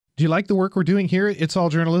Do you like the work we're doing here at It's All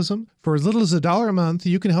Journalism? For as little as $1 a month,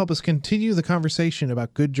 you can help us continue the conversation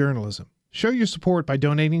about good journalism. Show your support by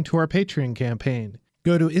donating to our Patreon campaign.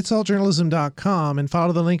 Go to itsalljournalism.com and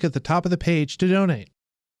follow the link at the top of the page to donate.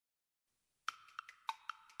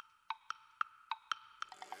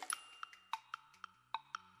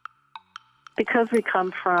 Because we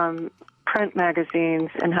come from print magazines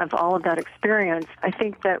and have all of that experience, I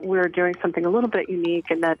think that we're doing something a little bit unique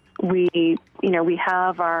in that we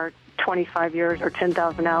have our 25 years or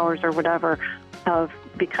 10,000 hours or whatever of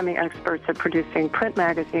becoming experts at producing print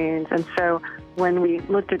magazines. And so when we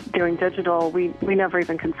looked at doing digital, we never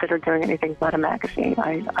even considered doing anything but a magazine.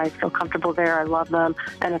 I feel comfortable there. I love them,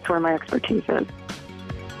 and it's where my expertise is.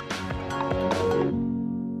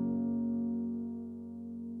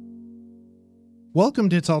 Welcome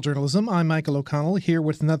to It's All Journalism. I'm Michael O'Connell, here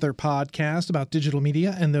with another podcast about digital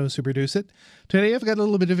media and those who produce it. Today, I've got a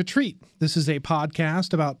little bit of a treat. This is a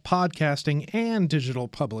podcast about podcasting and digital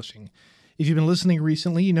publishing. If you've been listening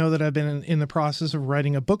recently, you know that I've been in the process of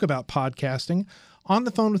writing a book about podcasting. On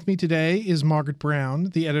the phone with me today is Margaret Brown,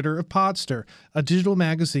 the editor of Podster, a digital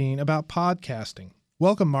magazine about podcasting.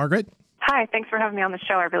 Welcome, Margaret. Hi, thanks for having me on the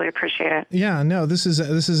show. I really appreciate it. Yeah, no, this is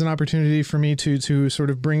an opportunity for me to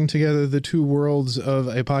sort of bring together the two worlds of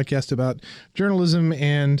a podcast about journalism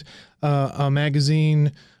and a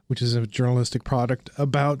magazine, which is a journalistic product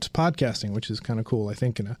about podcasting, which is kind of cool, I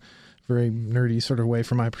think, in a very nerdy sort of way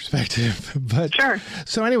from my perspective. But sure.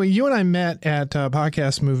 So anyway, you and I met at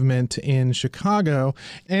Podcast Movement in Chicago.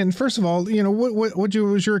 And first of all, what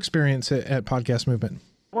was your experience at Podcast Movement?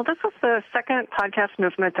 Well, this was the second podcast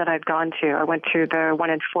movement that I'd gone to. I went to the one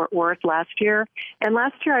in Fort Worth last year. And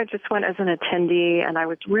last year I just went as an attendee, and I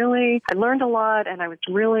learned a lot, and I was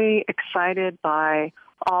really excited by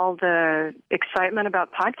all the excitement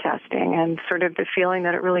about podcasting and sort of the feeling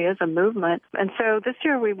that it really is a movement. And so this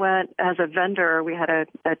year we went as a vendor. We had a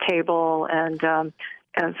table and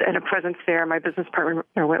a presence there. My business partner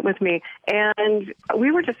went with me, and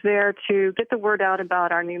we were just there to get the word out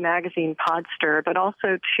about our new magazine, Podster, but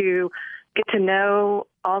also to get to know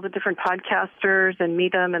all the different podcasters and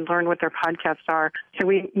meet them and learn what their podcasts are. So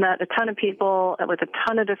we met a ton of people with a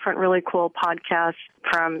ton of different really cool podcasts,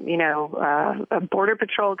 from, Border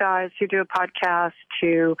Patrol guys who do a podcast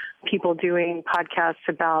to people doing podcasts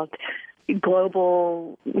about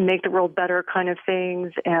global, make the world better kind of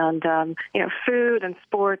things, and food and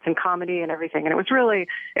sports and comedy and everything. And it was really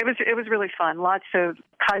fun. Lots of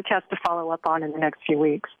podcasts to follow up on in the next few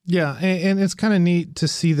weeks. Yeah, and it's kind of neat to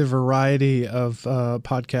see the variety of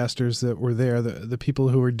podcasters that were there, the people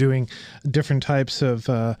who were doing different types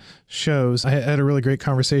of shows. I had a really great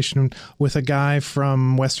conversation with a guy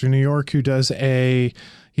from Western New York who does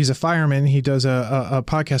he's a fireman. He does a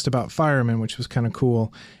podcast about firemen, which was kind of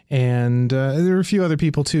cool. And there were a few other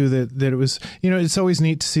people too that it was, it's always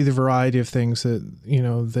neat to see the variety of things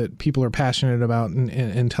that people are passionate about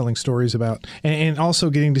and telling stories about, and also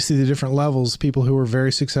getting to see the different levels, people who are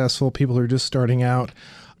very successful, people who are just starting out,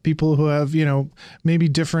 people who have, maybe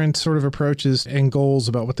different sort of approaches and goals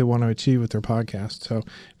about what they want to achieve with their podcast. So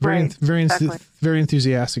very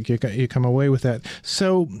enthusiastic. You come away with that.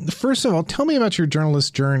 So first of all, tell me about your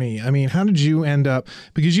journalist journey. I mean, how did you end up,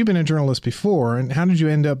 because you've been a journalist before, and how did you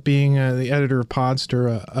end up being the editor of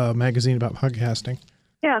Podster, a magazine about podcasting?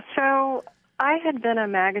 Yeah, so I had been a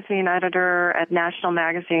magazine editor at national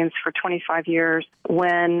magazines for 25 years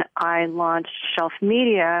when I launched Shelf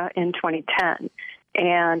Media in 2010.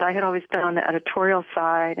 And I had always been on the editorial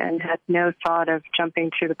side and had no thought of jumping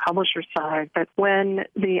to the publisher side. But when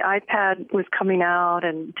the iPad was coming out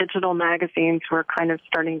and digital magazines were kind of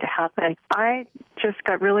starting to happen, I just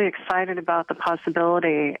got really excited about the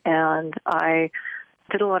possibility. And I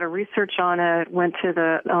did a lot of research on it, went to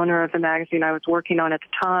the owner of the magazine I was working on at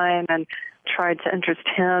the time and tried to interest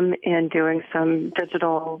him in doing some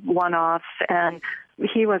digital one-offs. And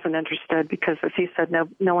he wasn't interested because, as he said,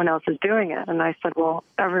 no one else is doing it. And I said, well,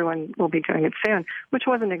 everyone will be doing it soon, which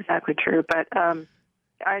wasn't exactly true, but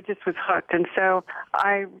I just was hooked. And so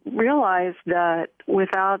I realized that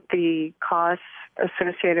without the costs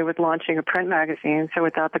associated with launching a print magazine, so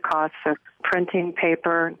without the costs of printing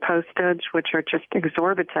paper and postage, which are just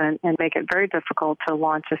exorbitant and make it very difficult to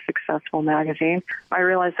launch a successful magazine, I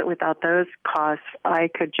realized that without those costs, I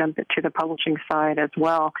could jump into the publishing side as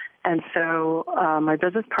well. And so my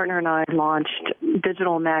business partner and I launched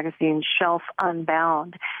digital magazine Shelf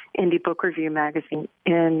Unbound, Indie Book Review magazine,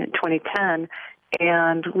 in 2010.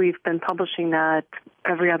 And we've been publishing that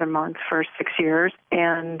every other month for 6 years.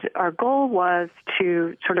 And our goal was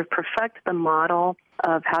to sort of perfect the model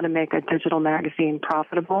of how to make a digital magazine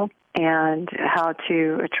profitable. and how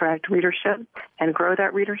to attract readership and grow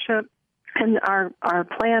that readership. And our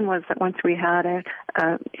plan was that once we had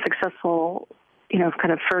a successful,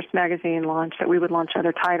 kind of first magazine launch, that we would launch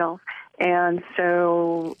other titles. And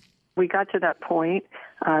so we got to that point.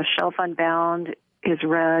 Shelf Unbound is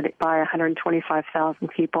read by 125,000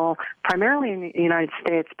 people, primarily in the United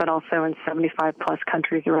States, but also in 75-plus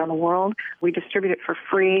countries around the world. We distribute it for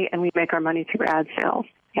free, and we make our money through ad sales.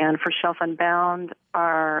 And for Shelf Unbound,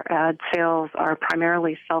 our ad sales are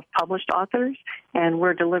primarily self-published authors, and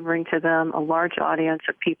we're delivering to them a large audience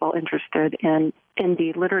of people interested in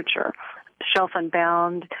indie literature. Shelf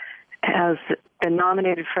Unbound has been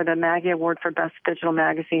nominated for the Maggie Award for Best Digital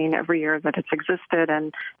Magazine every year that it's existed,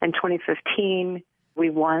 and in 2015 we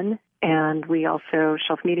won, and we also,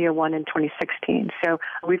 Shelf Media won in 2016. So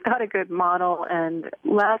we've got a good model, and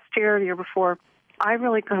last year, the year before, I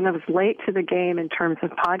really kind of was late to the game in terms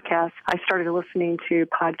of podcasts. I started listening to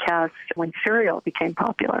podcasts when Serial became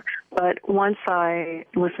popular. But once I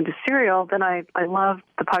listened to Serial, then I loved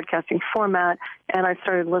the podcasting format, and I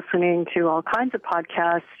started listening to all kinds of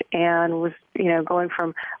podcasts and was, going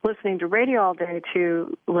from listening to radio all day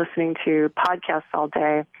to listening to podcasts all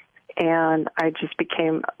day. And I just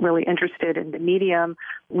became really interested in the medium.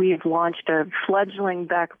 We've launched a fledgling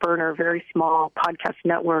back burner, very small podcast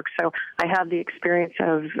network. So I have the experience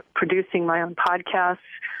of producing my own podcasts,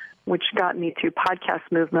 which got me to Podcast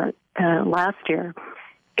Movement last year.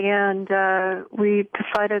 And we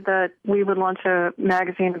decided that we would launch a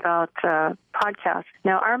magazine about podcasts.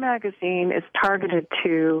 Now, our magazine is targeted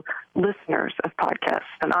to listeners of podcasts.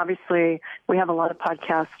 And obviously, we have a lot of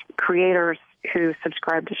podcast creators who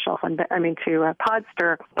subscribe to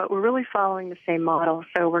Podster, but we're really following the same model.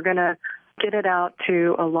 So we're going to get it out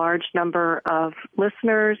to a large number of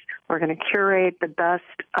listeners. We're going to curate the best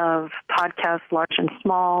of podcasts, large and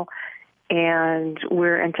small, and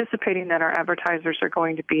we're anticipating that our advertisers are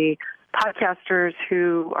going to be podcasters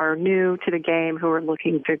who are new to the game, who are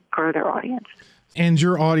looking to grow their audience. And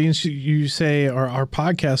your audience, you say, are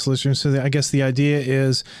podcast listeners. So I guess the idea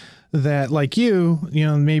is that, like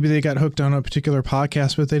maybe they got hooked on a particular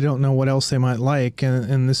podcast, but they don't know what else they might like.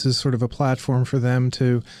 And this is sort of a platform for them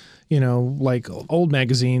to, like old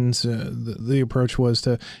magazines, the approach was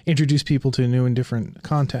to introduce people to new and different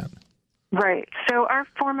content. Right. So our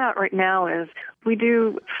format right now is we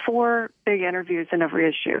do 4 big interviews in every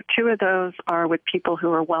issue. 2 of those are with people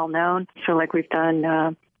who are well-known. So like we've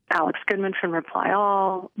done Alex Goodman from Reply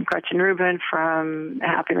All, Gretchen Rubin from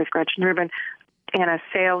Happy with Gretchen Rubin, Anna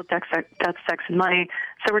Sale, Death, Sex, and Money.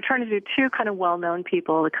 So we're trying to do 2 kind of well-known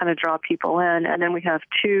people to kind of draw people in, and then we have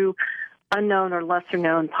 2 unknown or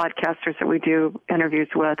lesser-known podcasters that we do interviews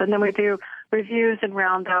with, and then we do reviews and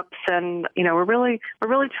roundups, and we're really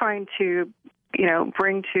trying to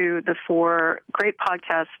bring to the fore great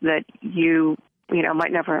podcasts that you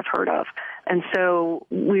might never have heard of. And so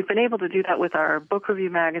we've been able to do that with our book review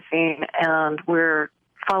magazine, and we're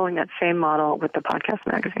following that same model with the podcast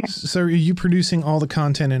magazine. So are you producing all the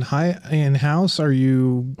content in-house? Are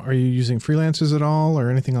you using freelancers at all or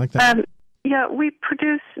anything like that? Yeah, we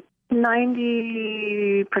produce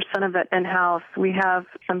 90% of it in-house. We have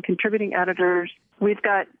some contributing editors. We've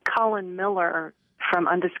got Colin Miller from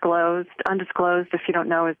Undisclosed. Undisclosed, if you don't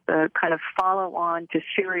know, is the kind of follow-on to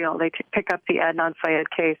Serial. They pick up the Adnan Syed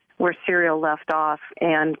case where Serial left off,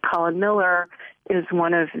 and Colin Miller is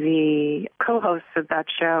one of the co-hosts of that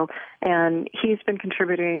show, and he's been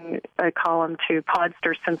contributing a column to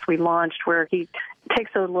Podster since we launched, where he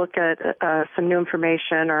takes a look at some new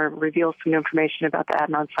information or reveals some new information about the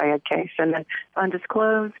Adnan Syed case. And then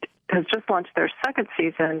Undisclosed has just launched their 2nd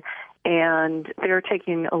season, and they're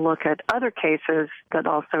taking a look at other cases that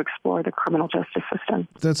also explore the criminal justice system.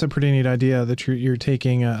 That's a pretty neat idea that you're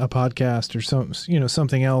taking a podcast or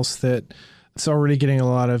something else that it's already getting a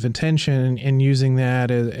lot of attention and using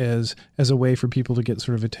that as a way for people to get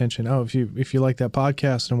sort of attention. Oh, if you like that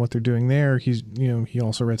podcast and what they're doing there, he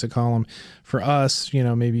also writes a column for us.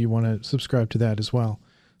 Maybe you want to subscribe to that as well.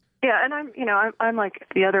 Yeah, and I'm like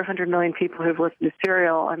the other 100 million people who've listened to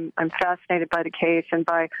Serial. I'm fascinated by the case and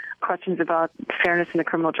by questions about fairness in the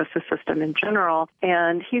criminal justice system in general.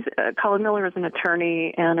 And Colin Miller is an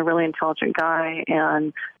attorney and a really intelligent guy,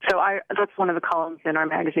 and so that's one of the columns in our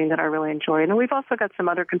magazine that I really enjoy. And then we've also got some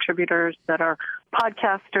other contributors that are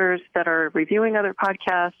podcasters that are reviewing other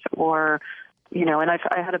podcasts or. And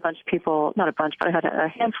I had a bunch of people, not a bunch, but I had a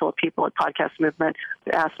handful of people at Podcast Movement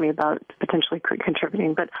ask me about potentially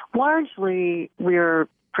contributing. But largely, we're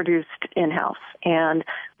produced in-house. And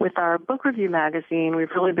with our book review magazine,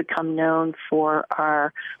 we've really become known for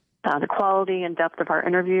the quality and depth of our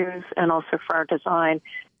interviews and also for our design.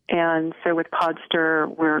 And so with Podster,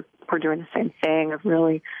 we're we're doing the same thing of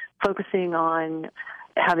really focusing on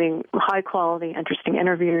having high quality, interesting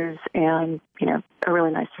interviews and, a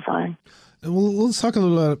really nice design. Well, let's talk a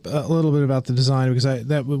little bit about the design, because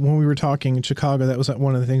when we were talking in Chicago, that was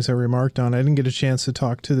one of the things I remarked on. I didn't get a chance to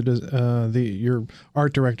talk to your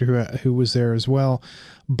art director who was there as well.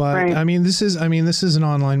 But right. This is an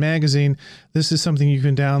online magazine. This is something you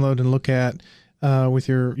can download and look at with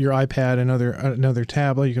your iPad and another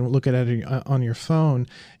tablet. You can look at it on your phone.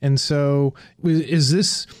 And so, is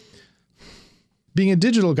this? Being a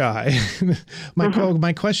digital guy,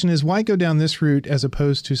 my question is, why go down this route as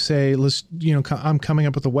opposed to say, I'm coming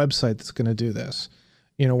up with a website that's going to do this?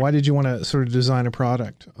 Why did you want to sort of design a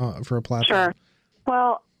product for a platform? Sure.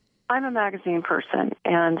 Well, I'm a magazine person,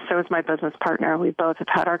 and so is my business partner. We both have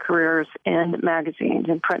had our careers in magazines,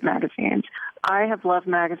 in print magazines. I have loved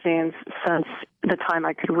magazines since the time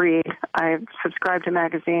I could read. I've subscribed to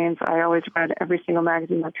magazines. I always read every single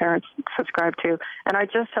magazine my parents subscribed to, and I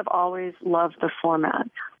just have always loved the format.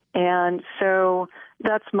 And so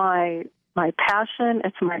that's my passion.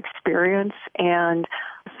 It's my experience, and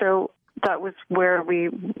so that was where we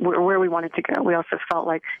wanted to go. We also felt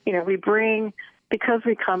like, because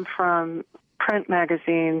we come from print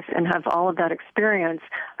magazines and have all of that experience,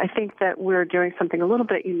 I think that we're doing something a little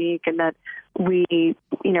bit unique in that we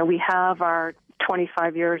have our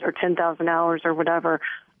 25 years or 10,000 hours or whatever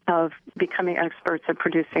of becoming experts at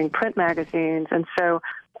producing print magazines. And so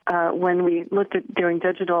when we looked at doing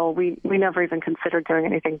digital, we never even considered doing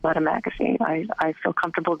anything but a magazine. I feel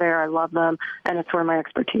comfortable there. I love them, and it's where my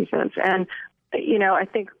expertise is. And, I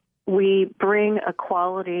think we bring a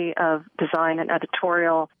quality of design and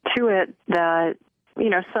editorial to it that,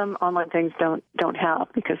 some online things don't have,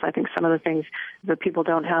 because I think some of the things that people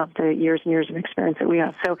don't have the years and years of experience that we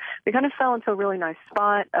have. So we kind of fell into a really nice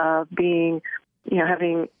spot of being,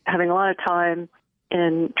 having a lot of time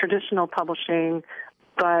in traditional publishing,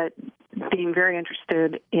 but being very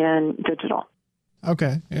interested in digital.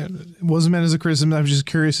 Okay. It wasn't meant as a criticism. I'm just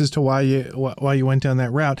curious as to why you went down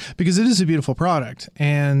that route, because it is a beautiful product,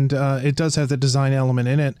 and it does have the design element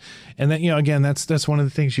in it. And that, again, that's one of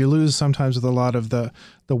the things you lose sometimes with a lot of the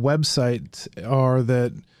websites, are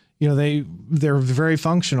that, they're very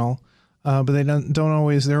functional, but they don't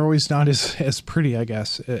always, they're always not as pretty, I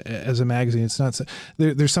guess, as a magazine. It's not,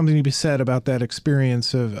 there's something to be said about that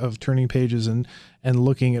experience of turning pages and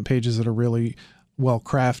looking at pages that are really well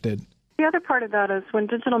crafted. The other part of that is when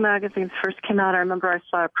digital magazines first came out, I remember I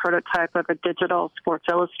saw a prototype of a digital Sports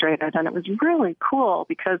Illustrated, and it was really cool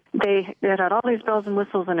because it had all these bells and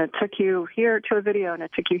whistles, and it took you here to a video, and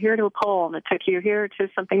it took you here to a poll, and it took you here to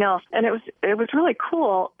something else. And it was really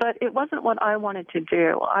cool, but it wasn't what I wanted to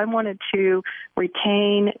do. I wanted to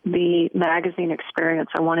retain the magazine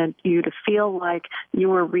experience. I wanted you to feel like you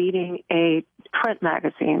were reading a print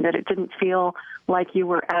magazine, that it didn't feel like you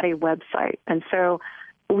were at a website. And so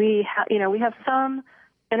we have some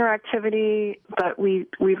interactivity, but we've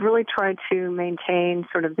really tried to maintain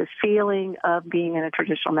sort of the feeling of being in a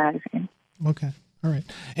traditional magazine. Okay. All right.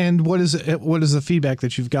 And what is the feedback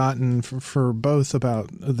that you've gotten for both about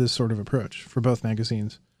this sort of approach for both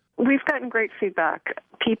magazines? We've gotten great feedback.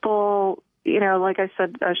 People, like I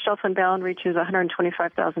said, Shelf Unbound reaches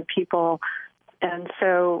 125,000 people. And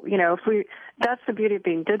so, that's the beauty of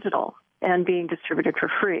being digital and being distributed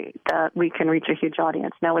for free, that we can reach a huge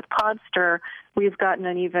audience. Now with Podster, we've gotten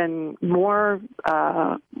an even more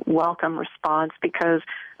welcome response, because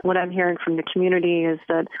what I'm hearing from the community is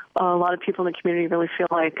that a lot of people in the community really feel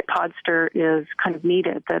like Podster is kind of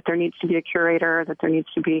needed, that there needs to be a curator, that there needs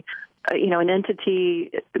to be an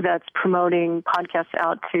entity that's promoting podcasts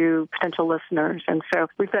out to potential listeners. And so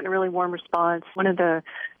we've gotten a really warm response.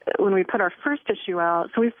 When we put our first issue out,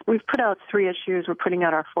 so we've put out 3 issues. We're putting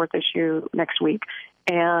out our 4th issue next week.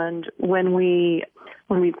 And when we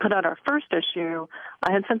put out our first issue,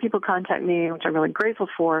 I had some people contact me, which I'm really grateful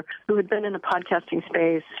for, who had been in the podcasting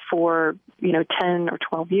space for, 10 or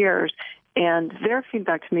 12 years. And their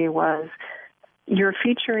feedback to me was, you're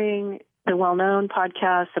featuring the well-known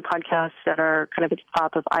podcasts, the podcasts that are kind of at the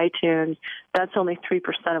top of iTunes. That's only 3%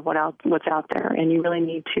 of what's out there. And you really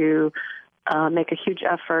need to make a huge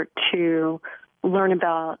effort to learn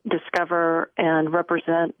about, discover, and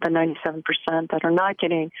represent the 97% that are not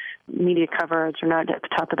getting media coverage or not at the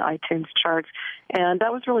top of the iTunes charts. And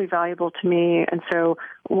that was really valuable to me. And so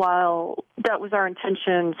while that was our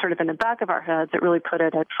intention sort of in the back of our heads, it really put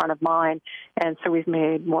it at front of mind. And so we've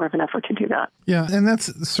made more of an effort to do that. Yeah, and that's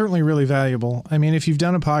certainly really valuable. I mean, if you've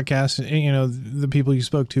done a podcast, the people you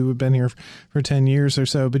spoke to have been here for 10 years or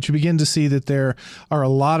so, but you begin to see that there are a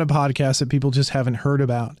lot of podcasts that people just haven't heard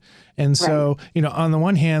about. And so, on the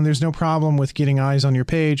one hand, there's no problem with getting eyes on your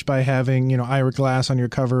page by having, Ira Glass on your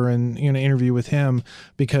cover and, interview with him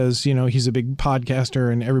because, he's a big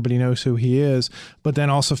podcaster and everybody knows who he is. But then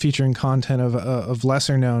also featuring content of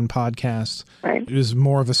lesser known podcasts is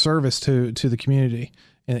more of a service to the community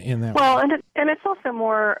in that. Well, and it's also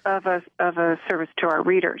more of a service to our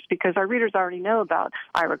readers because our readers already know about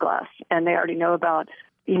Ira Glass and they already know about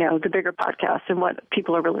the bigger podcasts. And what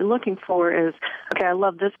people are really looking for is, okay, I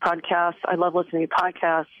love this podcast. I love listening to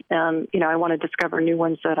podcasts. And, I want to discover new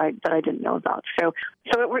ones that I didn't know about. So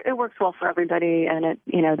it works well for everybody. And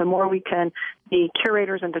the more we can be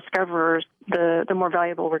curators and discoverers, the more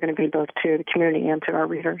valuable we're going to be both to the community and to our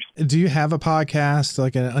readers. Do you have a podcast,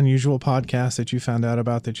 like an unusual podcast that you found out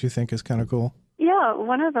about that you think is kind of cool? Yeah,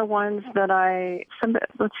 one of the ones that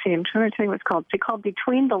let's see, I'm trying to tell you what it's called. It's called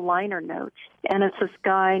Between the Liner Notes. And it's this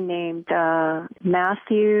guy named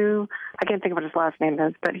Matthew, I can't think of what his last name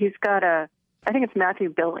is, but he's got I think it's Matthew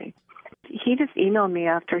Billy. He just emailed me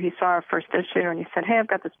after he saw our first issue and he said, hey, I've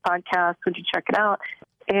got this podcast, would you check it out?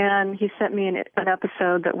 And he sent me an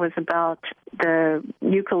episode that was about the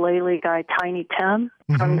ukulele guy Tiny Tim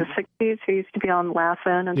from the 60s who used to be on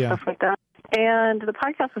Laugh-In and stuff like that. And the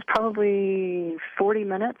podcast was probably 40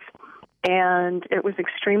 minutes, and it was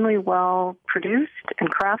extremely well produced and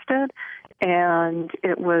crafted, and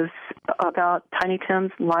it was about Tiny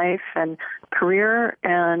Tim's life and career,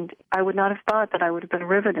 and I would not have thought that I would have been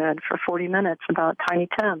riveted for 40 minutes about Tiny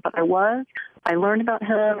Tim, but I was. I learned about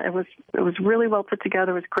him. It was really well put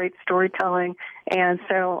together. It was great storytelling. And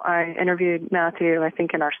so I interviewed Matthew, I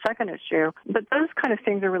think, in our second issue. But those kind of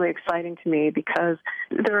things are really exciting to me because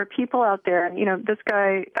there are people out there, and, this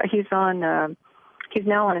guy, he's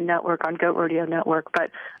now on a network, on Goat Rodeo Network,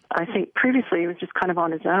 but I think previously he was just kind of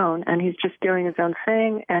on his own, and he's just doing his own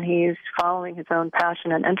thing, and he's following his own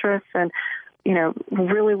passion and interests, and,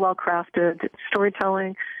 really well-crafted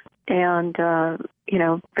storytelling, and,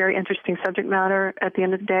 very interesting subject matter at the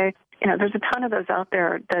end of the day. There's a ton of those out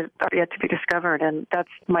there that are yet to be discovered, and that's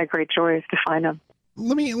my great joy is to find them.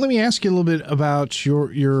 Let me ask you a little bit about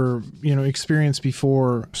your experience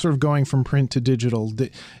before sort of going from print to digital.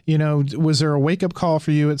 Was there a wake-up call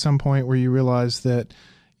for you at some point where you realized that,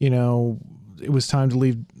 it was time to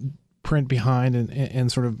leave print behind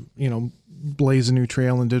and sort of, blaze a new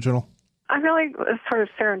trail in digital? I really was sort of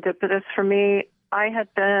serendipitous for me. I had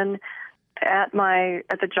been at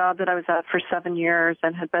the job that I was at for 7 years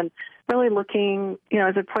and had been really looking,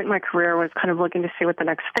 as a point in my career was kind of looking to see what the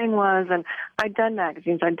next thing was. And I'd done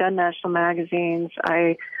magazines. I'd done national magazines.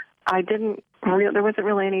 there wasn't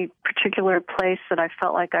really any particular place that I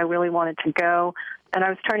felt like I really wanted to go. And I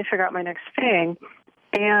was trying to figure out my next thing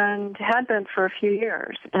and had been for a few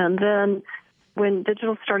years. And then when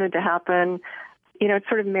digital started to happen, it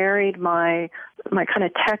sort of married my kind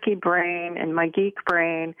of techie brain and my geek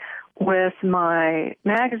brain with my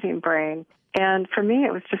magazine brain. And for me,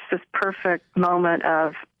 it was just this perfect moment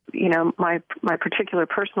of, my particular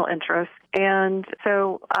personal interests. And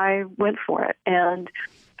so I went for it. And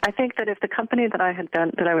I think that if the company that I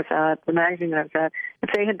was at, the magazine that I was at,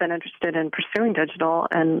 if they had been interested in pursuing digital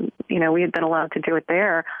and, we had been allowed to do it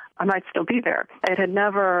there, I might still be there. It had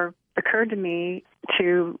never occurred to me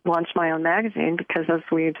to launch my own magazine because, as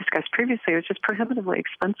we discussed previously, it was just prohibitively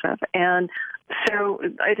expensive. And so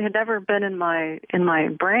it had never been in my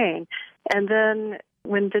brain. And then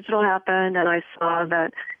when digital happened and I saw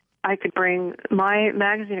that I could bring my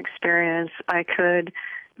magazine experience, I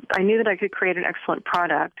knew that I could create an excellent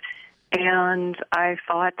product. And I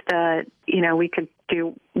thought that, we could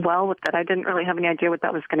do well with it. I didn't really have any idea what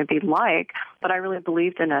that was going to be like, but I really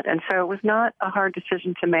believed in it. And so it was not a hard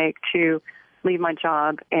decision to make to leave my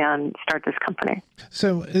job and start this company.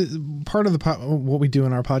 So part of what we do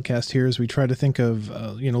in our podcast here is we try to think of,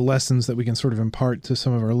 lessons that we can sort of impart to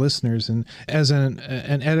some of our listeners. And as an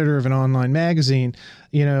editor of an online magazine,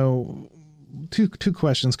 two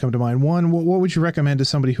questions come to mind. One, what would you recommend to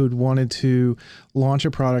somebody who had wanted to launch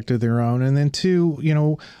a product of their own? And then two,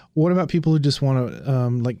 what about people who just want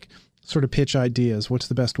to sort of pitch ideas? What's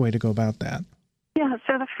the best way to go about that? Yeah,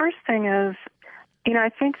 so the first thing is, I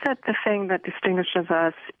think that the thing that distinguishes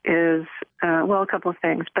us is, a couple of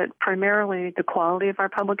things, but primarily the quality of our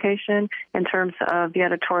publication in terms of the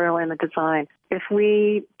editorial and the design. If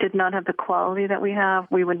we did not have the quality that we have,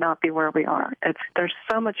 we would not be where we are. There's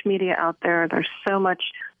so much media out there. There's so much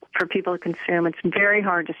for people to consume. It's very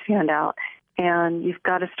hard to stand out. And you've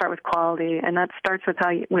got to start with quality, and that starts with how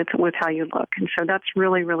you how you look. And so that's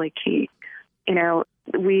really, really key.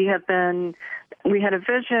 We had a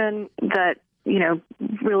vision that,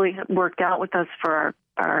 really worked out with us for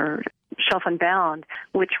our Shelf Unbound,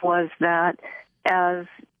 which was that as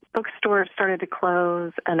bookstores started to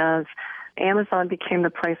close and as Amazon became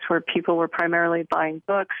the place where people were primarily buying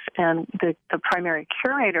books and the primary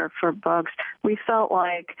curator for books, we felt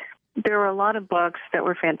like there were a lot of books that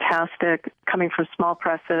were fantastic coming from small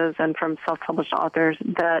presses and from self-published authors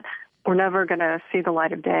that were never going to see the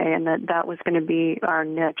light of day, and that was going to be our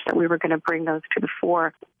niche, that we were going to bring those to the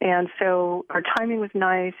fore. And so our timing was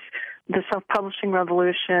nice. The self-publishing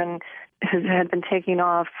revolution had been taking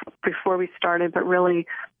off before we started, but really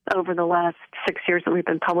over the last 6 years that we've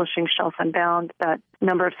been publishing Shelf Unbound, that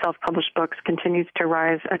number of self-published books continues to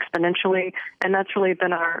rise exponentially, and that's really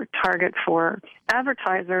been our target for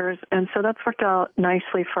advertisers, and so that's worked out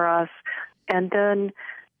nicely for us. And then,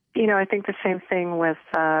 I think the same thing with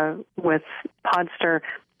Podster.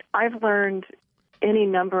 I've learned any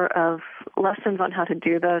number of lessons on how to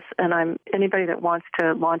do this, and anybody that wants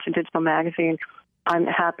to launch a digital magazine, I'm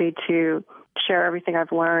happy to share everything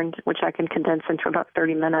I've learned, which I can condense into about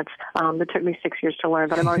 30 minutes. It took me 6 years to learn,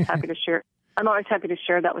 but I'm always happy to share. I'm always happy to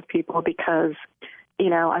share that with people because,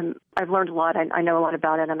 I've learned a lot. I know a lot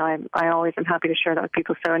about it, and I always am happy to share that with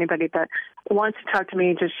people. So anybody that wants to talk to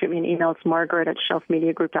me, just shoot me an email. It's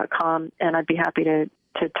margaret@shelfmediagroup.com, and I'd be happy to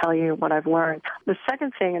tell you what I've learned. The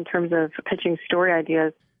second thing in terms of pitching story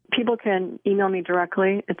ideas, people can email me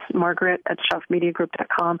directly. It's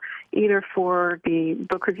margaret@shelfmediagroup.com, either for the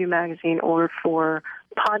book review magazine or for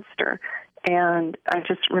Podster. And I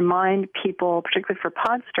just remind people, particularly for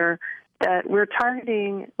Podster, that we're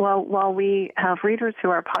targeting, while we have readers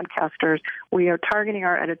who are podcasters, we are targeting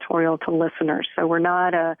our editorial to listeners. So we're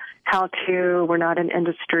not a how-to, we're not an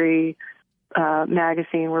industry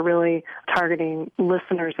magazine. We're really targeting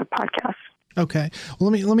listeners of podcasts. Okay.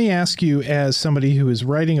 Well, let me ask you, as somebody who is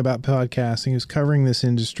writing about podcasting, who's covering this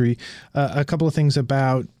industry, a couple of things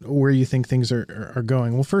about where you think things are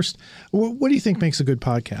going. Well, first, what do you think makes a good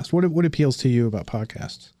podcast? What appeals to you about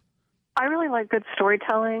podcasts? I really like good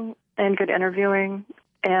storytelling and good interviewing.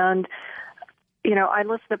 And, I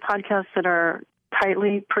listen to podcasts that are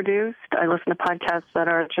tightly produced. I listen to podcasts that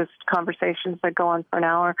are just conversations that go on for an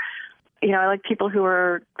hour. I like people who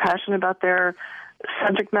are passionate about their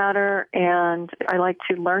subject matter, and I like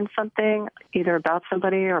to learn something either about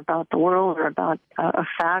somebody or about the world or about a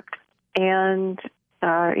fact. And,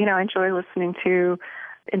 I enjoy listening to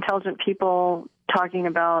intelligent people talking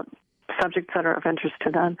about subjects that are of interest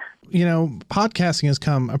to them. Podcasting has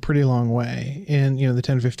come a pretty long way in, the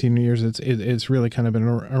 10, 15 years it's really kind of been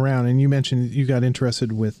around. And you mentioned you got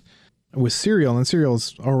interested with Serial, and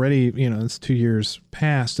Serial's already, it's 2 years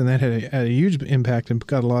past, and that had a huge impact and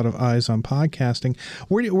got a lot of eyes on podcasting.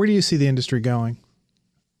 Where do you see the industry going?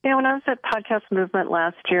 When I was at Podcast Movement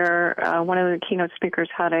last year, one of the keynote speakers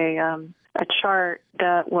had a chart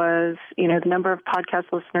that was, the number of podcast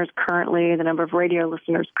listeners currently, the number of radio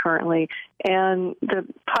listeners currently, and the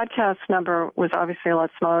podcast number was obviously a lot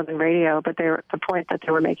smaller than radio, but the point that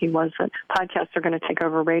they were making was that podcasts are going to take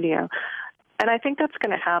over radio. And I think that's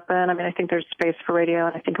going to happen. I think there's space for radio,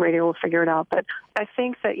 and I think radio will figure it out. But I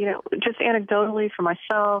think that, just anecdotally for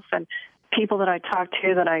myself and people that I talk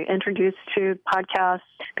to, that I introduce to podcasts,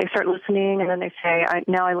 they start listening, and then they say,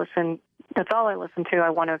 now I listen, that's all I listen to, I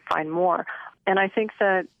want to find more. And I think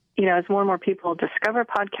that, as more and more people discover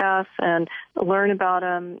podcasts and learn about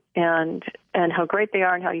them and how great they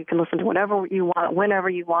are and how you can listen to whatever you want, whenever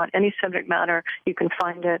you want, any subject matter, you can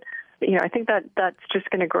find it. I think that's just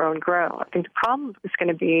going to grow and grow. I think the problem is going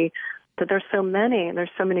to be that there's so many, and there's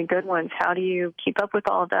so many good ones. How do you keep up with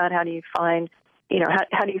all of that? How do you find,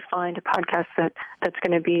 how do you find a podcast that's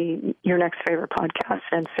going to be your next favorite podcast?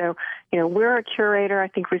 And so, we're a curator. I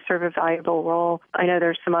think we serve a valuable role. I know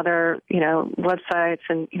there's some other, websites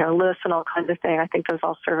and, lists and all kinds of things. I think those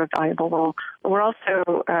all serve a valuable role. We're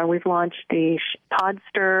also, we've launched the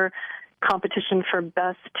Podster competition for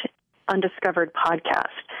best undiscovered podcast.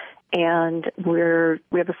 And we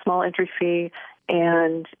have a small entry fee,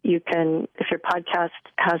 and you can, if your podcast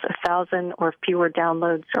has 1,000 or fewer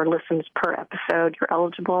downloads or listens per episode, you're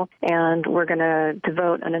eligible. And we're going to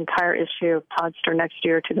devote an entire issue of Podster next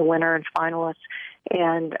year to the winner and finalists.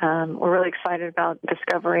 And we're really excited about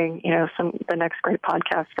discovering, the next great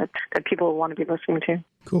podcast that people will want to be listening to.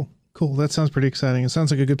 Cool. That sounds pretty exciting. It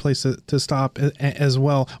sounds like a good place to stop as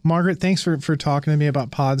well. Margaret, thanks for talking to me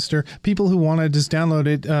about Podster. People who want to just download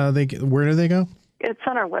it, where do they go? It's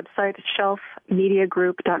on our website,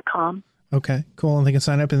 shelfmediagroup.com. Okay, cool. And they can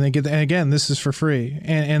sign up and they get, and again, this is for free.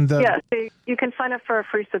 Yeah, so you can sign up for a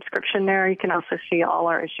free subscription there. You can also see all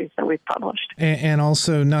our issues that we've published. And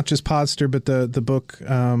also not just Podster, but the book.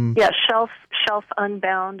 Yeah, Shelf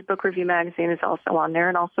Unbound Book Review Magazine is also on there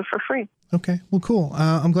and also for free. Okay, well, cool.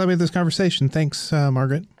 I'm glad we had this conversation. Thanks,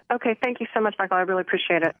 Margaret. Okay, thank you so much, Michael. I really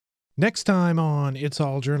appreciate it. Next time on It's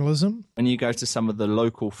All Journalism. When you go to some of the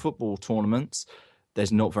local football tournaments,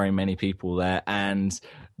 there's not very many people there, and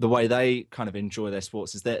the way they kind of enjoy their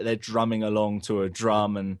sports is they're drumming along to a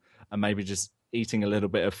drum and maybe just eating a little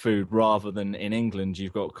bit of food, rather than in England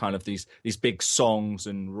you've got kind of these big songs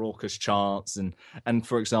and raucous chants, and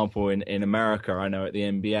for example in America, I know at the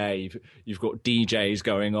NBA you've got DJs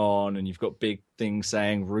going on and you've got big things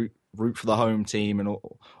saying root for the home team and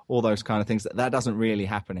all those kind of things. That doesn't really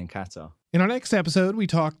happen in Qatar. In our next episode, we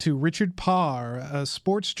talk to Richard Parr, a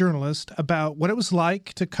sports journalist, about what it was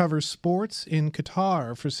like to cover sports in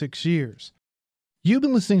Qatar for 6 years. You've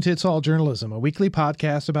been listening to It's All Journalism, a weekly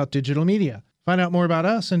podcast about digital media. Find out more about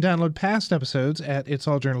us and download past episodes at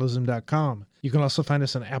itsalljournalism.com. You can also find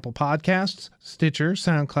us on Apple Podcasts, Stitcher,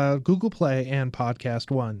 SoundCloud, Google Play, and Podcast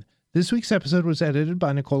One. This week's episode was edited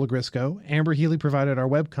by Nicola Grisco. Amber Healy provided our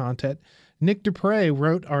web content. Nick Dupre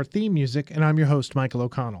wrote our theme music, and I'm your host, Michael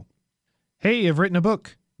O'Connell. Hey, I've written a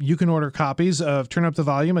book. You can order copies of Turn Up the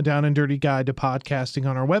Volume, a down and dirty guide to podcasting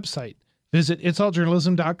on our website. Visit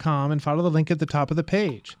itsalljournalism.com and follow the link at the top of the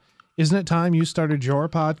page. Isn't it time you started your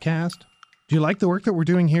podcast? Do you like the work that we're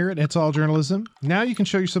doing here at It's All Journalism? Now you can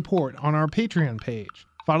show your support on our Patreon page.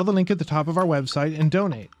 Follow the link at the top of our website and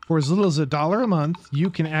donate. For as little as $1 a month,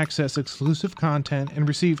 you can access exclusive content and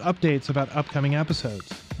receive updates about upcoming episodes.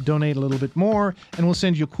 Donate a little bit more, and we'll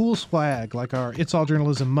send you cool swag like our It's All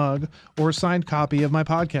Journalism mug or a signed copy of my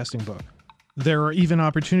podcasting book. There are even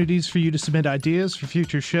opportunities for you to submit ideas for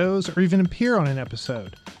future shows or even appear on an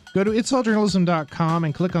episode. Go to itsalljournalism.com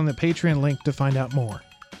and click on the Patreon link to find out more.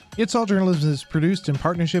 It's All Journalism is produced in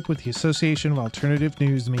partnership with the Association of Alternative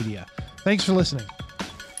News Media. Thanks for listening.